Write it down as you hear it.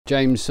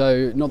James,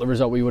 so not the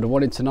result we would have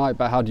wanted tonight,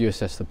 but how do you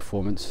assess the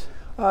performance?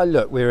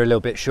 Look, we were a little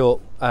bit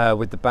short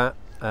with the bat.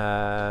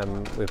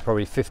 We're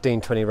probably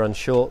 15-20 runs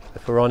short,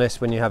 if we're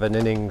honest. When you have an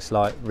innings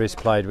like Riz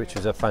played, which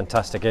was a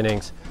fantastic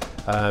innings,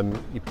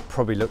 you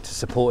probably look to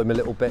support him a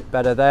little bit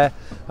better there.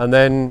 And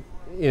then,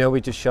 you know,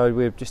 we just showed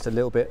we were just a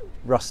little bit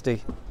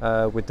rusty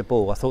with the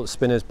ball. I thought the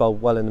spinners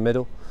bowled well in the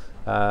middle.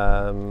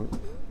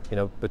 You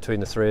know,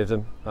 between the three of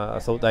them, I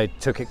thought they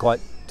took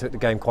the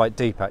game quite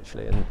deep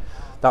actually, and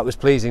that was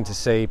pleasing to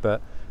see.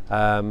 But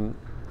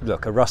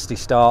look, a rusty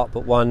start,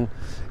 but one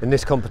in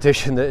this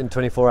competition that in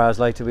 24 hours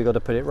later we got to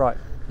put it right.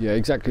 Yeah,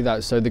 exactly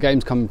that. So the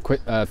games come quick,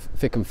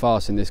 thick and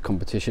fast in this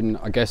competition.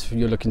 I guess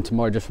you're looking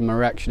tomorrow just from a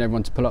reaction,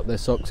 everyone to pull up their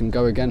socks and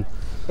go again.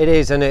 It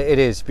is, and it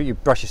is. But you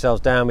brush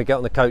yourselves down. We get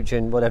on the coach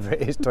in whatever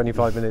it is,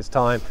 25 minutes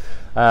time.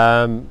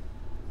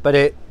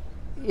 But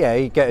yeah,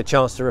 you get a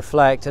chance to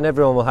reflect, and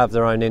everyone will have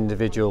their own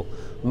individual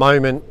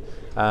moment.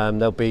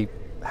 There'll be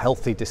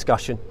healthy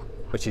discussion,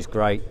 which is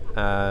great,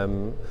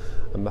 and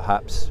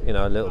perhaps, you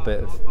know, a little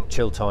bit of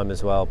chill time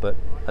as well. But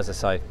as I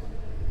say,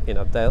 you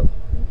know,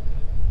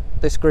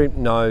 this group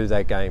know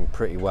their game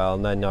pretty well,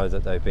 and they know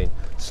that they've been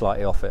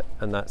slightly off it,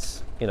 and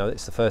that's, you know,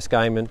 it's the first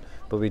game,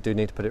 but we do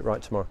need to put it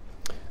right tomorrow.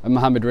 And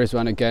Mohammed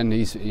Rizwan again,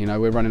 he's, you know,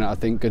 we're running out, I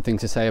think, good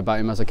things to say about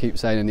him, as I keep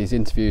saying in these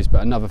interviews,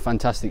 but another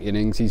fantastic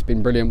innings. He's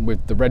been brilliant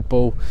with the red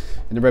ball,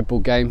 in the red ball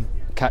game,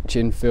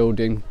 catching,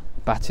 fielding,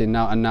 batting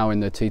now, and now in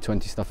the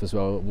T20 stuff as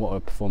well. What a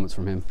performance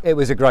from him. It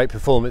was a great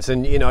performance,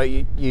 and you know,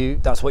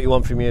 that's what you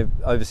want from your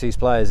overseas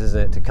players, isn't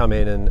it, to come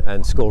in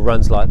and score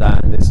runs like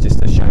that. And it's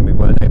just a shame we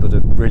weren't able to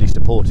really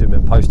support him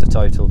and post a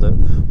total that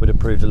would have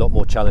proved a lot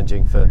more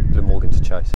challenging for Glenmorgan to chase.